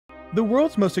The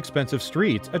world's most expensive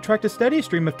streets attract a steady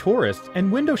stream of tourists and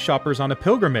window shoppers on a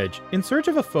pilgrimage in search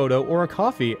of a photo or a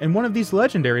coffee in one of these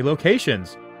legendary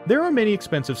locations. There are many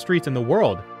expensive streets in the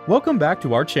world. Welcome back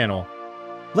to our channel.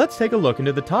 Let's take a look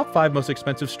into the top 5 most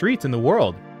expensive streets in the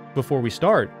world. Before we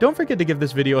start, don't forget to give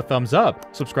this video a thumbs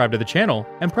up, subscribe to the channel,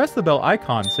 and press the bell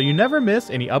icon so you never miss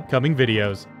any upcoming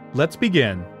videos. Let's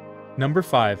begin. Number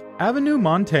 5. Avenue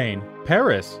Montaigne,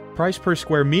 Paris. Price per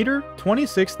square meter,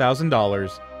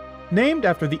 $26,000. Named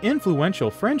after the influential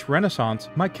French Renaissance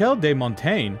Michel de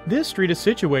Montaigne, this street is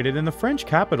situated in the French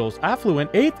capital's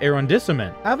affluent 8th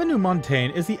arrondissement. Avenue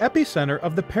Montaigne is the epicenter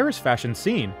of the Paris fashion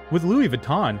scene, with Louis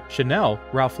Vuitton, Chanel,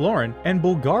 Ralph Lauren, and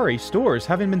Bulgari stores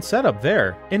having been set up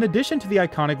there, in addition to the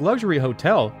iconic luxury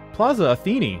hotel, Plaza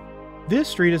Athene. This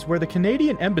street is where the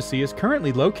Canadian Embassy is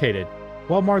currently located,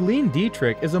 while Marlene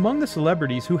Dietrich is among the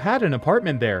celebrities who had an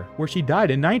apartment there, where she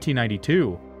died in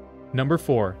 1992. Number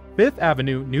 4. Fifth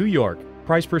Avenue, New York.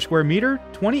 Price per square meter,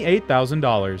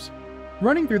 $28,000.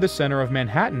 Running through the center of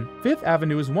Manhattan, Fifth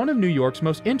Avenue is one of New York's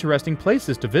most interesting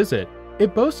places to visit.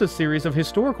 It boasts a series of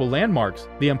historical landmarks,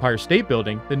 the Empire State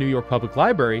Building, the New York Public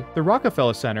Library, the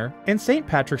Rockefeller Center, and St.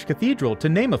 Patrick's Cathedral, to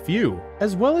name a few.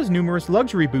 As well as numerous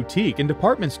luxury boutique and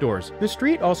department stores, the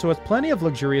street also has plenty of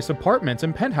luxurious apartments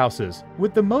and penthouses,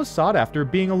 with the most sought after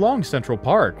being along Central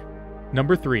Park.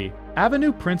 Number 3.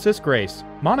 Avenue Princess Grace,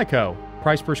 Monaco.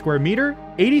 Price per square meter,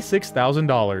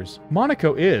 $86,000.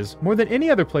 Monaco is, more than any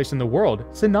other place in the world,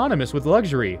 synonymous with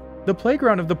luxury, the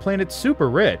playground of the planet's super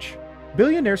rich.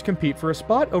 Billionaires compete for a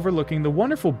spot overlooking the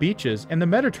wonderful beaches and the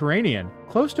Mediterranean,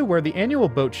 close to where the annual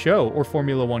boat show or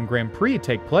Formula One Grand Prix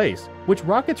take place, which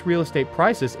rockets real estate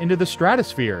prices into the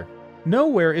stratosphere.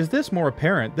 Nowhere is this more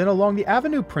apparent than along the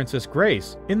Avenue Princess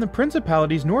Grace, in the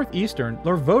Principality's northeastern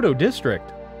Larvoto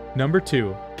district. Number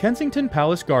 2. Kensington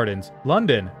Palace Gardens,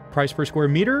 London. Price per square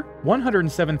meter,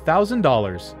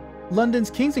 $107,000. London's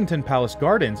Kensington Palace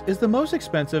Gardens is the most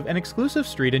expensive and exclusive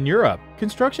street in Europe.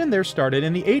 Construction there started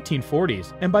in the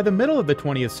 1840s, and by the middle of the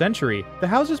 20th century, the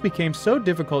houses became so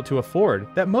difficult to afford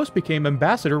that most became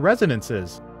ambassador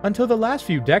residences, until the last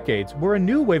few decades where a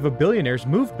new wave of billionaires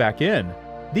moved back in.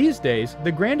 These days,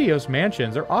 the grandiose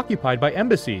mansions are occupied by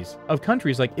embassies of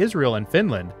countries like Israel and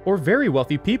Finland, or very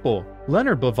wealthy people,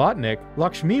 Leonard Blavatnik,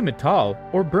 Lakshmi Mittal,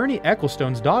 or Bernie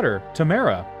Ecclestone's daughter,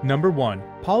 Tamara. Number 1.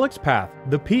 Pollock's Path,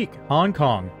 The Peak, Hong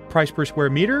Kong. Price per square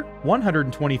meter,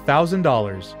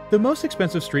 $120,000. The most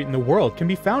expensive street in the world can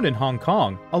be found in Hong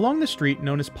Kong, along the street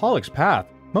known as Pollock's Path,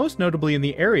 most notably in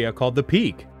the area called The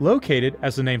Peak, located,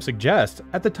 as the name suggests,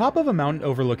 at the top of a mountain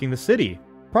overlooking the city.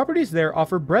 Properties there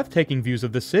offer breathtaking views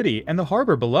of the city and the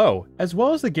harbor below, as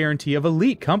well as the guarantee of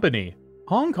elite company.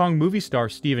 Hong Kong movie star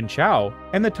Stephen Chow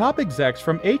and the top execs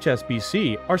from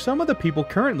HSBC are some of the people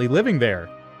currently living there.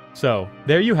 So,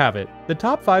 there you have it, the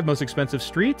top 5 most expensive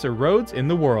streets or roads in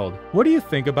the world. What do you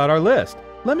think about our list?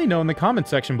 Let me know in the comment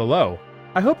section below.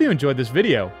 I hope you enjoyed this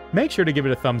video. Make sure to give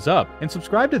it a thumbs up and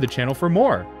subscribe to the channel for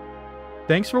more.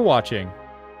 Thanks for watching.